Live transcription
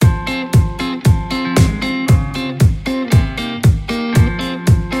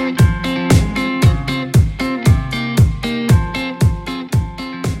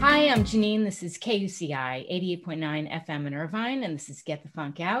This is KUCI 88.9 FM in Irvine, and this is Get the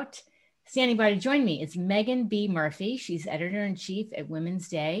Funk Out. Standing by to join me is Megan B. Murphy. She's editor-in-chief at Women's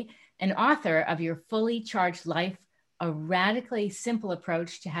Day and author of Your Fully Charged Life, a radically simple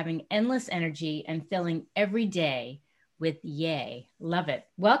approach to having endless energy and filling every day with yay. Love it.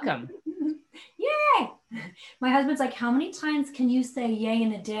 Welcome. Yay! My husband's like, how many times can you say yay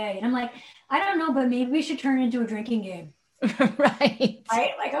in a day? And I'm like, I don't know, but maybe we should turn it into a drinking game. Right.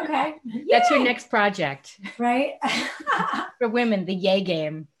 Like, okay. That's your next project. Right. For women, the yay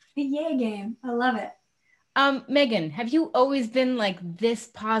game. The yay game. I love it. Megan, have you always been like this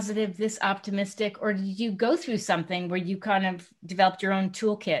positive, this optimistic, or did you go through something where you kind of developed your own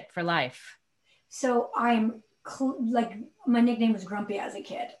toolkit for life? So I'm like, my nickname was Grumpy as a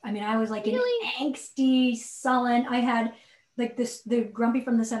kid. I mean, I was like an angsty, sullen. I had like the Grumpy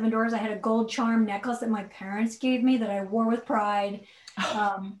from the Seven Doors. I had a gold charm necklace that my parents gave me that I wore with pride.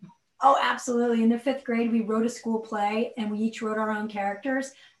 Oh, absolutely. In the 5th grade, we wrote a school play and we each wrote our own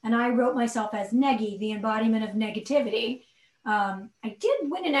characters. And I wrote myself as Neggy, the embodiment of negativity. I did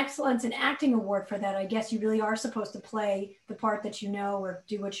win an Excellence in Acting award for that. I guess you really are supposed to play the part that you know or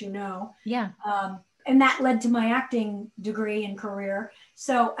do what you know. Yeah. And that led to my acting degree and career.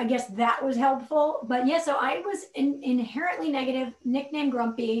 So I guess that was helpful. But yeah, so I was inherently negative, nicknamed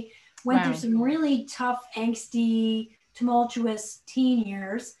Grumpy, went through some really tough, angsty, tumultuous teen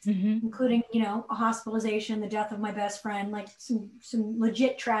years, including, you know, a hospitalization, the death of my best friend, like some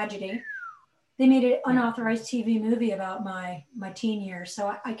legit tragedy. They made an unauthorized TV movie about my teen years.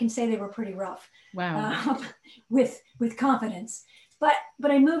 So I can say they were pretty rough. Wow. With confidence. But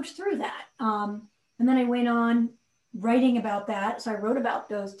I moved through that. And then I went on writing about that. So I wrote about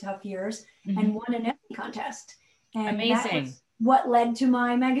those tough years and won an Emmy contest. And amazing. That was what led to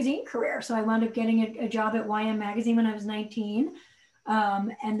my magazine career. So I wound up getting a job at YM Magazine when I was 19.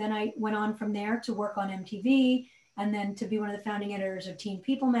 And then I went on from there to work on MTV and then to be one of the founding editors of Teen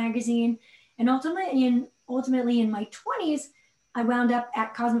People magazine. And ultimately in my 20s, I wound up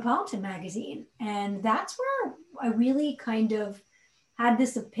at Cosmopolitan magazine. And that's where I really kind of had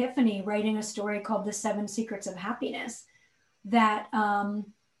this epiphany writing a story called The 7 Secrets of Happiness, that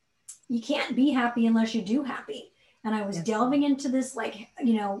you can't be happy unless you do happy. And I was delving into this, like,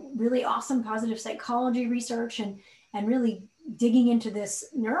 you know, really awesome positive psychology research and really digging into this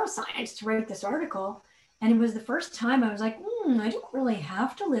neuroscience to write this article. And it was the first time I was like, I don't really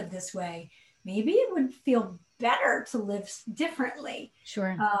have to live this way. Maybe it would feel better to live differently.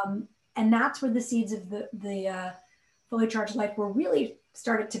 Sure. And that's where the seeds of the Fully Charged Life were really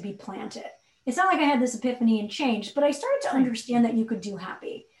started to be planted. It's not like I had this epiphany and changed, but I started to understand that you could do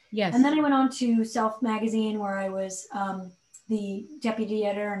happy. Yes. And then I went on to Self Magazine, where I was the deputy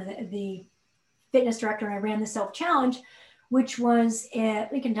editor and the fitness director, and I ran the Self Challenge, which was a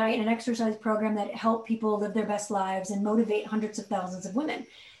Lincoln diet and an exercise program that helped people live their best lives and motivate hundreds of thousands of women.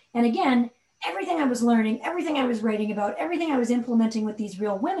 And again, everything I was learning, everything I was writing about, everything I was implementing with these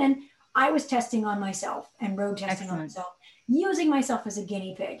real women, I was testing on myself and road testing on myself, using myself as a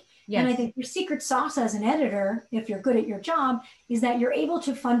guinea pig. Yes. And I think your secret sauce as an editor, if you're good at your job, is that you're able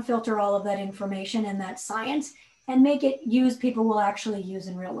to fun filter all of that information and that science and make it use people will actually use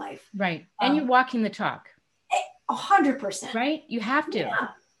in real life. Right. And you're walking the talk. 100%. Right? You have to. Yeah.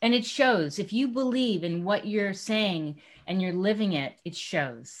 And it shows. If you believe in what you're saying and you're living it, it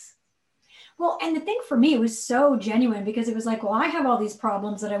shows. Well, and the thing for me, it was so genuine because it was like, well, I have all these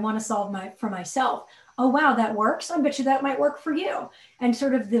problems that I want to solve for myself. Oh, wow, that works. I bet you that might work for you. And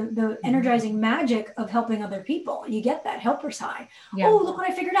sort of the energizing magic of helping other people. You get that helper's high. Yeah. Oh, look what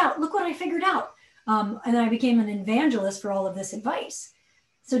I figured out. Look what I figured out. And then I became an evangelist for all of this advice.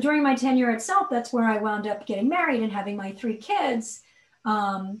 So during my tenure at Self, that's where I wound up getting married and having my 3 kids.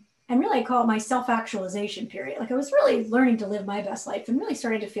 And really, I call it my self-actualization period. Like I was really learning to live my best life and really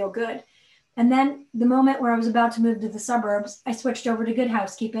starting to feel good. And then the moment where I was about to move to the suburbs, I switched over to Good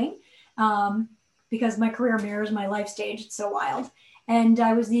Housekeeping because my career mirrors my life stage. It's so wild. And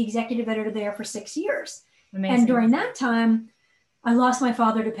I was the executive editor there for 6 years. Amazing. And during that time, I lost my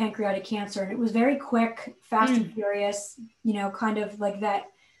father to pancreatic cancer. And it was very quick, fast and furious, you know, kind of like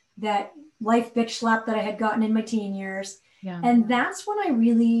that life bitch slap that I had gotten in my teen years. Yeah. And that's when I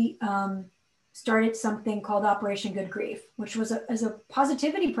really started something called Operation Good Grief, which was as a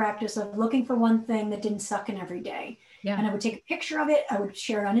positivity practice of looking for one thing that didn't suck in every day. Yeah. And I would take a picture of it. I would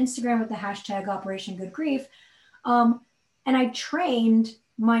share it on Instagram with the hashtag Operation Good Grief. And I trained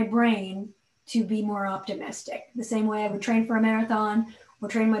my brain to be more optimistic. The same way I would train for a marathon or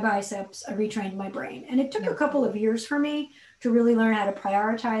train my biceps, I retrained my brain. And it took a couple of years for me to really learn how to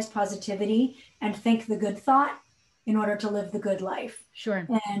prioritize positivity and think the good thought in order to live the good life. Sure.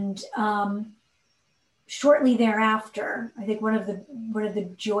 And shortly thereafter, I think one of the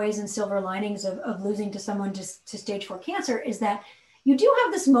joys and silver linings of losing to someone to stage 4 cancer is that you do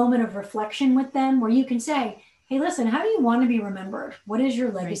have this moment of reflection with them where you can say, hey, listen, how do you want to be remembered? What is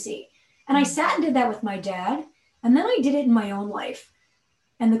your legacy? Right. And I sat and did that with my dad. And then I did it in my own life.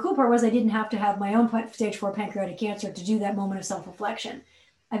 And the cool part was I didn't have to have my own stage 4 pancreatic cancer to do that moment of self-reflection.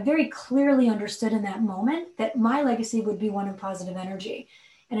 I very clearly understood in that moment that my legacy would be one of positive energy.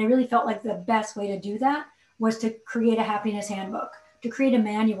 And I really felt like the best way to do that was to create a happiness handbook, to create a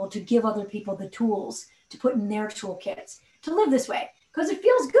manual, to give other people the tools to put in their toolkits, to live this way. Because it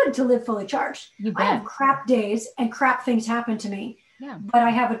feels good to live fully charged. I have crap days and crap things happen to me, but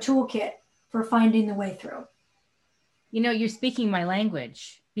I have a toolkit for finding the way through. You know, you're speaking my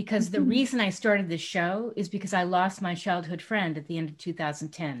language, because the reason I started this show is because I lost my childhood friend at the end of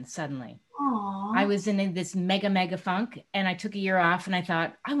 2010, suddenly. Aww. I was in this mega funk, and I took a year off, and I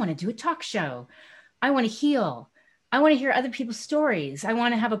thought, I want to do a talk show. I want to heal. I want to hear other people's stories. I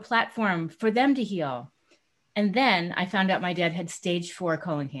want to have a platform for them to heal. And then I found out my dad had stage 4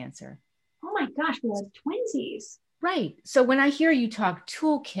 colon cancer. Oh my gosh, we're like twinsies. Right. So when I hear you talk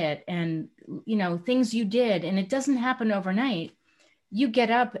toolkit and, you know, things you did, and it doesn't happen overnight, you get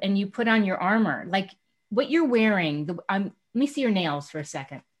up and you put on your armor, like what you're wearing. Let me see your nails for a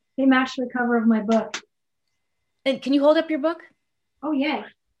second. They match the cover of my book. And can you hold up your book? Oh, yeah.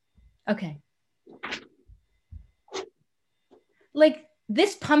 Okay. Like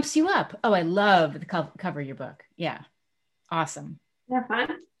this pumps you up. Oh, I love the cover of your book. Yeah. Awesome. They're fun.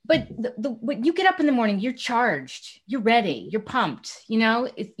 But when you get up in the morning, you're charged, you're ready, you're pumped, you know,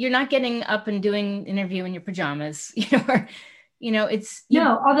 you're not getting up and doing an interview in your pajamas, it's.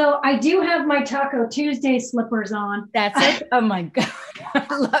 No, although I do have my Taco Tuesday slippers on. That's it. Oh my God.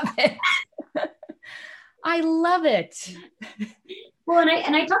 I love it. I love it. Well,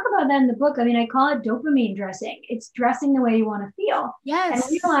 and I talk about that in the book. I mean, I call it dopamine dressing. It's dressing the way you want to feel. Yes.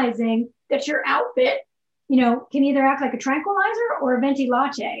 And realizing that your outfit, can either act like a tranquilizer or a venti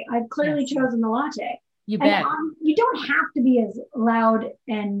latte. I've clearly chosen the latte. You bet. You don't have to be as loud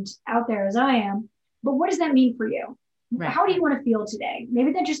and out there as I am, but what does that mean for you? Right. How do you want to feel today?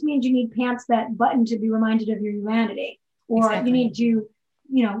 Maybe that just means you need pants that button to be reminded of your humanity, or you need to,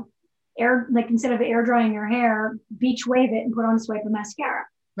 instead of air drying your hair, beach wave it and put on a swipe of mascara.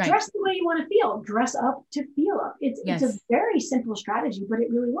 Right. Dress the way you want to feel. Dress up to feel up. It's a very simple strategy, but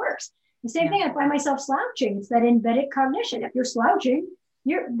it really works. The same thing, I find myself slouching. It's that embedded cognition. If you're slouching,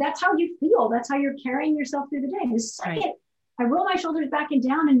 that's how you feel. That's how you're carrying yourself through the day. The second I roll my shoulders back and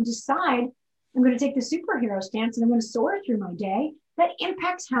down and decide I'm going to take the superhero stance and I'm going to soar through my day, that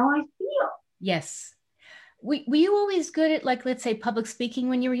impacts how I feel. Yes. Were you always good at, let's say, public speaking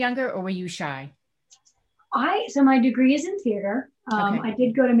when you were younger, or were you shy? So my degree is in theater. I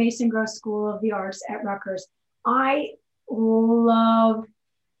did go to Mason Gross School of the Arts at Rutgers. I love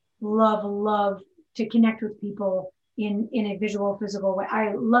to connect with people in a visual, physical way.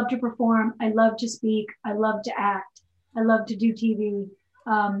 I love to perform. I love to speak. I love to act. I love to do TV.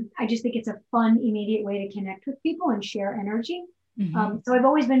 I just think it's a fun, immediate way to connect with people and share energy. Mm-hmm. So I've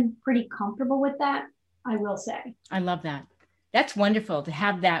always been pretty comfortable with that, I will say. I love that. That's wonderful to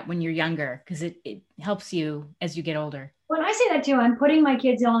have that when you're younger, because it helps you as you get older. When I say that too, I'm putting my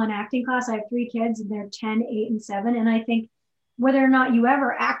kids all in acting class. I have 3 kids and they're 10, 8, and 7. And I think whether or not you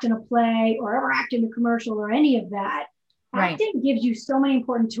ever act in a play or ever act in a commercial or any of that, acting gives you so many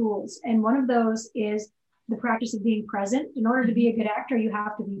important tools. And one of those is the practice of being present. In order to be a good actor, you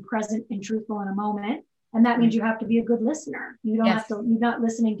have to be present and truthful in a moment. And that means you have to be a good listener. You don't have to, you're not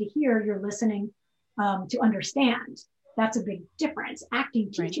listening to hear, you're listening to understand. That's a big difference.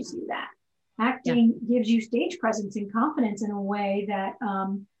 Acting teaches you that. Acting gives you stage presence and confidence in a way that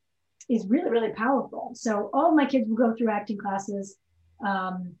is really, really powerful. So all of my kids will go through acting classes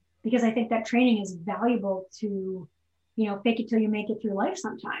because I think that training is valuable to, fake it till you make it through life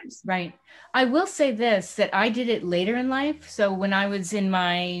sometimes. Right. I will say this, that I did it later in life. So when I was in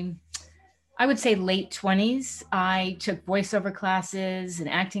my, I would say late 20s, I took voiceover classes and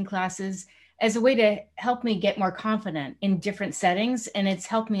acting classes as a way to help me get more confident in different settings. And it's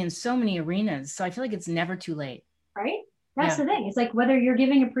helped me in so many arenas. So I feel like it's never too late. Right. That's the thing. It's like whether you're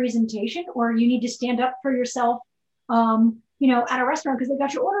giving a presentation or you need to stand up for yourself, at a restaurant because they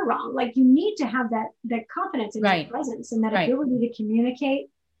got your order wrong. Like you need to have that confidence in your presence and that ability to communicate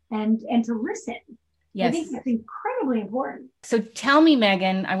and to listen. Yes. I think that's incredibly important. So tell me,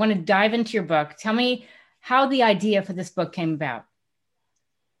 Megan, I want to dive into your book. Tell me how the idea for this book came about.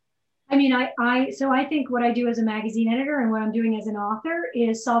 mean, so I think what I do as a magazine editor and what I'm doing as an author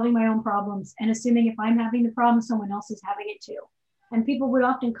is solving my own problems and assuming if I'm having the problem, someone else is having it too. And people would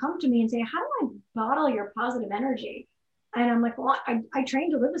often come to me and say, how do I bottle your positive energy? And I'm like, well, I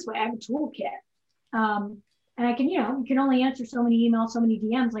trained to live this way. I have a toolkit. And I can, you can only answer so many emails, so many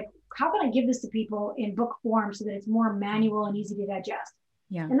DMs. Like, how can I give this to people in book form so that it's more manual and easy to digest?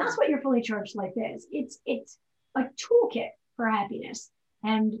 Yeah. And that's what your fully charged life is. It's a toolkit for happiness.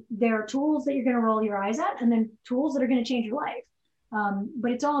 And there are tools that you're going to roll your eyes at, and then tools that are going to change your life.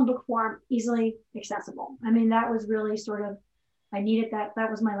 But it's all in book form, easily accessible. I mean, that was really sort of, I needed that.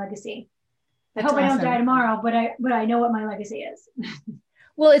 That was my legacy. I hope I don't die tomorrow, but I know what my legacy is.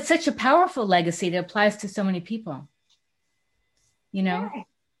 Well, it's such a powerful legacy that applies to so many people.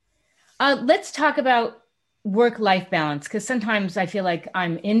 Let's talk about work-life balance, because sometimes I feel like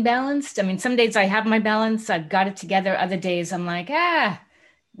I'm imbalanced. I mean, some days I have my balance, I've got it together. Other days I'm like,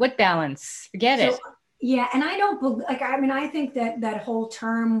 what balance? Forget it. Yeah. And I don't like, I mean, I think that whole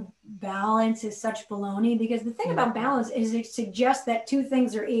term balance is such baloney, because the thing about balance is it suggests that two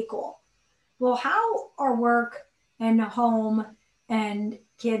things are equal. Well, how are work and home and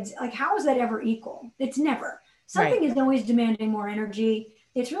kids, like, how is that ever equal? It's never. Something is always demanding more energy.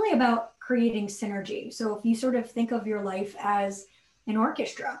 It's really about creating synergy. So if you sort of think of your life as an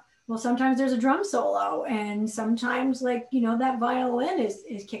orchestra, well, sometimes there's a drum solo, and sometimes, like, that violin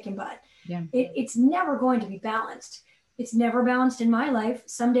is kicking butt. Yeah. It's never going to be balanced. It's never balanced in my life.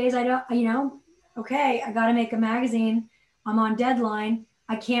 Some days I don't, okay, I got to make a magazine. I'm on deadline.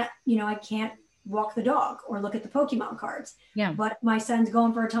 I can't walk the dog or look at the Pokemon cards. Yeah. But my son's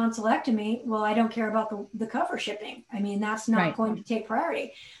going for a tonsillectomy. Well, I don't care about the cover shipping. I mean, that's not going to take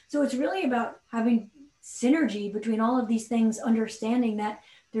priority. So it's really about having synergy between all of these things, understanding that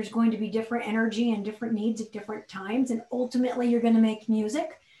there's going to be different energy and different needs at different times. And ultimately you're going to make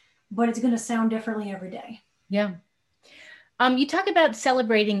music, but it's going to sound differently every day. Yeah. You talk about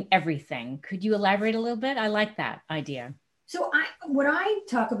celebrating everything. Could you elaborate a little bit? I like that idea. So what I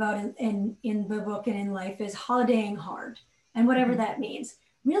talk about in the book and in life is holidaying hard, and whatever that means.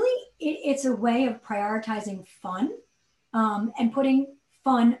 Really, it's a way of prioritizing fun and putting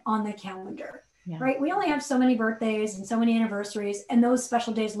fun on the calendar, right? We only have so many birthdays and so many anniversaries, and those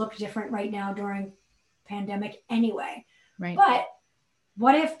special days look different right now during pandemic anyway. Right. But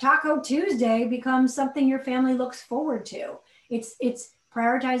what if Taco Tuesday becomes something your family looks forward to? It's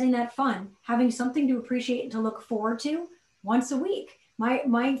prioritizing that fun, having something to appreciate and to look forward to once a week.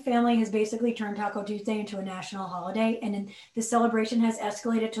 My family has basically turned Taco Tuesday into a national holiday, and the celebration has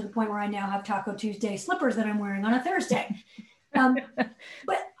escalated to the point where I now have Taco Tuesday slippers that I'm wearing on a Thursday.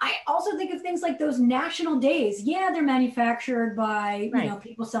 But I also think of things like those national days. Yeah, they're manufactured by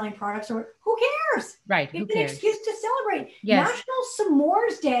people selling products, or who cares? Right. It's an excuse to celebrate. Yes. National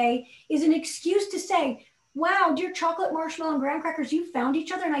S'mores Day is an excuse to say, wow, dear chocolate, marshmallow, and graham crackers, you found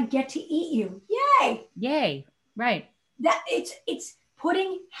each other and I get to eat you. Yay. Yay. Right. That it's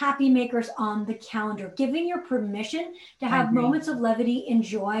putting happy makers on the calendar, giving your permission to have moments of levity and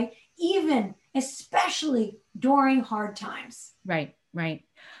joy, especially during hard times. Right. Right.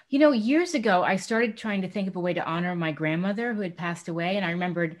 Years ago, I started trying to think of a way to honor my grandmother who had passed away. And I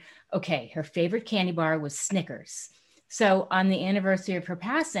remembered, okay, her favorite candy bar was Snickers. So on the anniversary of her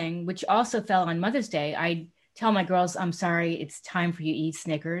passing, which also fell on Mother's Day, I tell my girls, I'm sorry, it's time for you to eat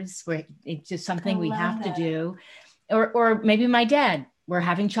Snickers. It's just something we have to do. Or maybe my dad, we're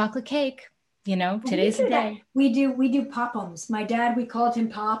having chocolate cake. Today's the day. We do Pop-Ums. My dad, we called him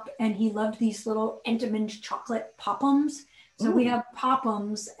Pop, and he loved these little Entenmann's chocolate Pop-Ums. So we have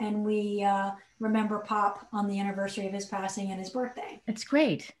Pop-Ums, and we remember Pop on the anniversary of his passing and his birthday. That's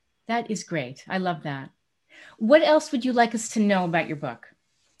great. That is great. I love that. What else would you like us to know about your book?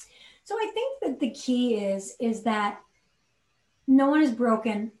 So I think that the key is that no one is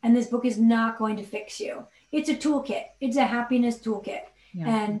broken, and this book is not going to fix you. It's a toolkit. It's a happiness toolkit. Yeah.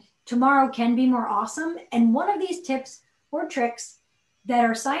 And tomorrow can be more awesome. And one of these tips or tricks that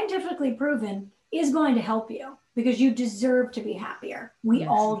are scientifically proven is going to help you, because you deserve to be happier. We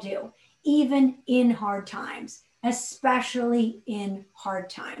all do, even in hard times, especially in hard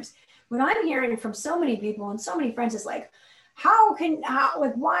times. What I'm hearing from so many people and so many friends is like,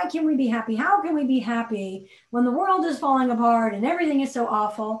 why can we be happy? How can we be happy when the world is falling apart and everything is so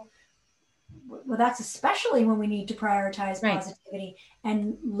awful? Well, that's especially when we need to prioritize positivity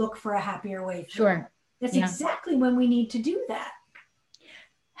and look for a happier way through. Sure. That's exactly when we need to do that.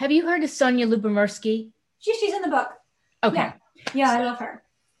 Have you heard of Sonia Lyubomirsky? She's in the book. Okay. Yeah, I love her.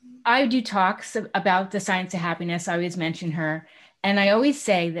 I do talks about the science of happiness. I always mention her. And I always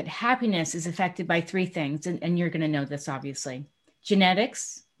say that happiness is affected by three things. And you're going to know this, obviously.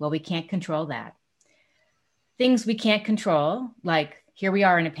 Genetics, Well, we can't control that. Things we can't control, like here we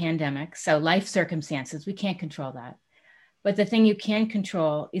are in a pandemic, so life circumstances, we can't control that. But the thing you can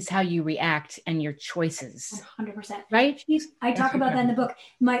control is how you react and your choices. 100%. Right? I talk about that in the book.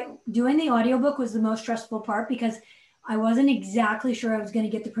 Doing the audiobook was the most stressful part because I wasn't exactly sure I was going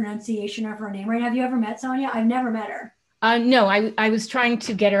to get the pronunciation of her name right. Have you ever met Sonia? I've never met her. No, I was trying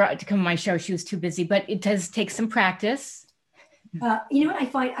to get her to come on my show. She was too busy, but it does take some practice. You know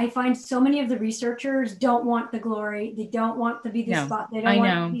what I find so many of the researchers don't want the glory. They don't want to be the spot. They don't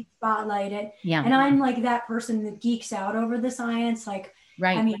want to be spotlighted. Yeah. And I'm like that person that geeks out over the science. Like,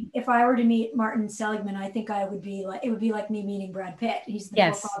 right. I mean, if I were to meet Martin Seligman, I think it would be like me meeting Brad Pitt. He's the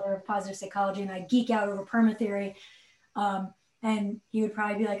forefather of positive psychology, and I geek out over perma theory. And he would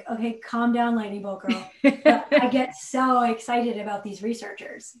probably be like, okay, calm down, lady boat girl. But I get so excited about these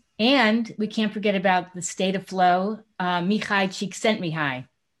researchers. And we can't forget about the state of flow. Mihai Csikszentmihalyi.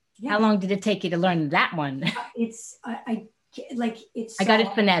 Yeah. How long did it take you to learn that one? I got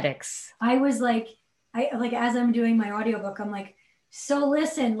it phonetics. I was like, as I'm doing my audiobook, I'm like, so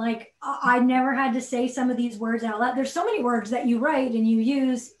listen, like I never had to say some of these words out loud. There's so many words that you write and you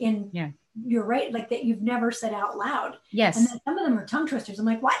use in you're right, like that you've never said out loud. Yes. And then some of them are tongue twisters. I'm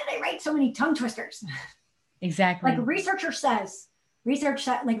like, why did I write so many tongue twisters? Exactly. Like researcher said,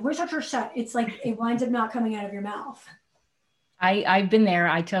 it's like it winds up not coming out of your mouth. I've been there.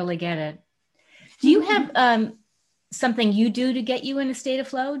 I totally get it. Do you have something you do to get you in a state of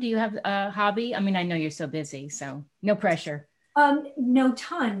flow? Do you have a hobby? I mean, I know you're so busy, so no pressure. No,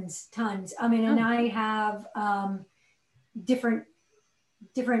 tons. I mean, and I have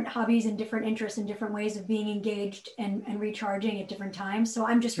different hobbies and different interests and different ways of being engaged and recharging at different times. So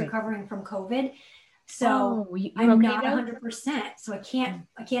I'm just recovering from COVID. So I'm not 100%. So I can't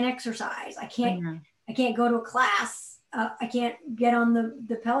exercise. I can't go to a class. I can't get on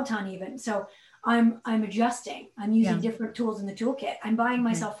the Peloton even. So I'm adjusting. I'm using different tools in the toolkit. I'm buying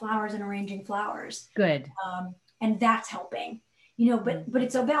myself flowers and arranging flowers. Good. And that's helping, but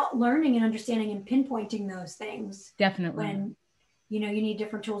it's about learning and understanding and pinpointing those things. Definitely. When, you need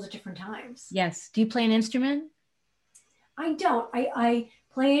different tools at different times. Yes. Do you play an instrument? I don't. I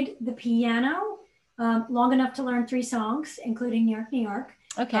played the piano long enough to learn 3 songs, including New York, New York.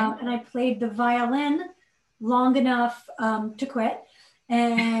 Okay. And I played the violin long enough to quit.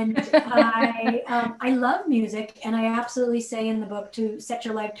 And I love music. And I absolutely say in the book to set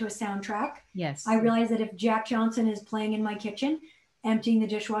your life to a soundtrack. Yes. I realize that if Jack Johnson is playing in my kitchen, emptying the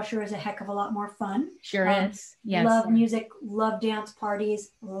dishwasher is a heck of a lot more fun. Sure is. Yes. Love music, love dance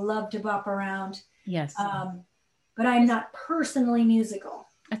parties, love to bop around. Yes. But I'm not personally musical.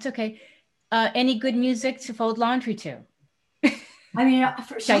 That's okay. Any good music to fold laundry to? I mean,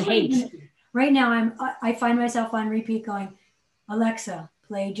 I hate. Right now, I find myself on repeat going, Alexa,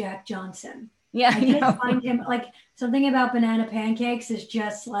 play Jack Johnson. Yeah, I just find him like something about banana pancakes is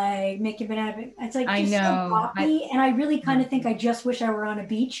just like making banana pancakes. It's like just so poppy, and I really kind of think I just wish I were on a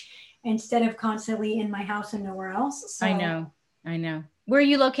beach instead of constantly in my house and nowhere else. So, I know. Where are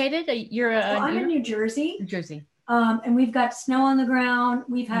you located? I'm in New Jersey. New Jersey. And we've got snow on the ground.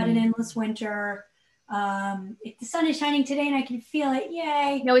 We've had an endless winter. The sun is shining today, and I can feel it.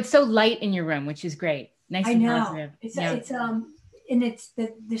 Yay! No, it's so light in your room, which is great. Nice and positive. And it's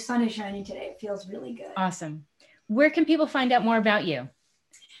the sun is shining today. It feels really good. Awesome. Where can people find out more about you?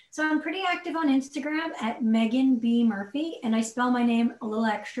 So I'm pretty active on Instagram at Megan B. Murphy, and I spell my name a little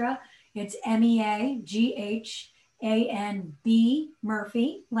extra. It's MEAGHANB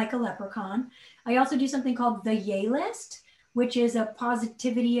Murphy, like a leprechaun. I also do something called the Yay List, which is a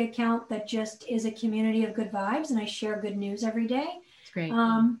positivity account that just is a community of good vibes, and I share good news every day. It's great.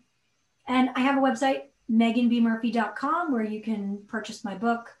 And I have a website, meganbmurphy.com, where you can purchase my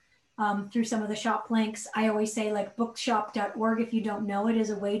book through some of the shop links. I always say like bookshop.org, if you don't know it,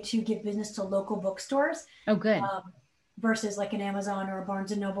 is a way to give business to local bookstores. Oh, good. Versus like an Amazon or a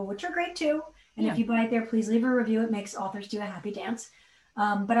Barnes & Noble, which are great too. And if you buy it there, please leave a review. It makes authors do a happy dance.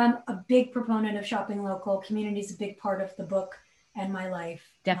 But I'm a big proponent of shopping local. Community is a big part of the book and my life.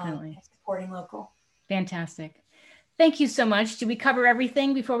 Definitely. Supporting local. Fantastic. Thank you so much. Did we cover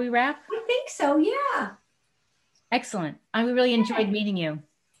everything before we wrap? I think so, yeah. Excellent. I really enjoyed meeting you.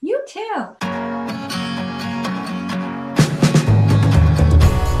 You too.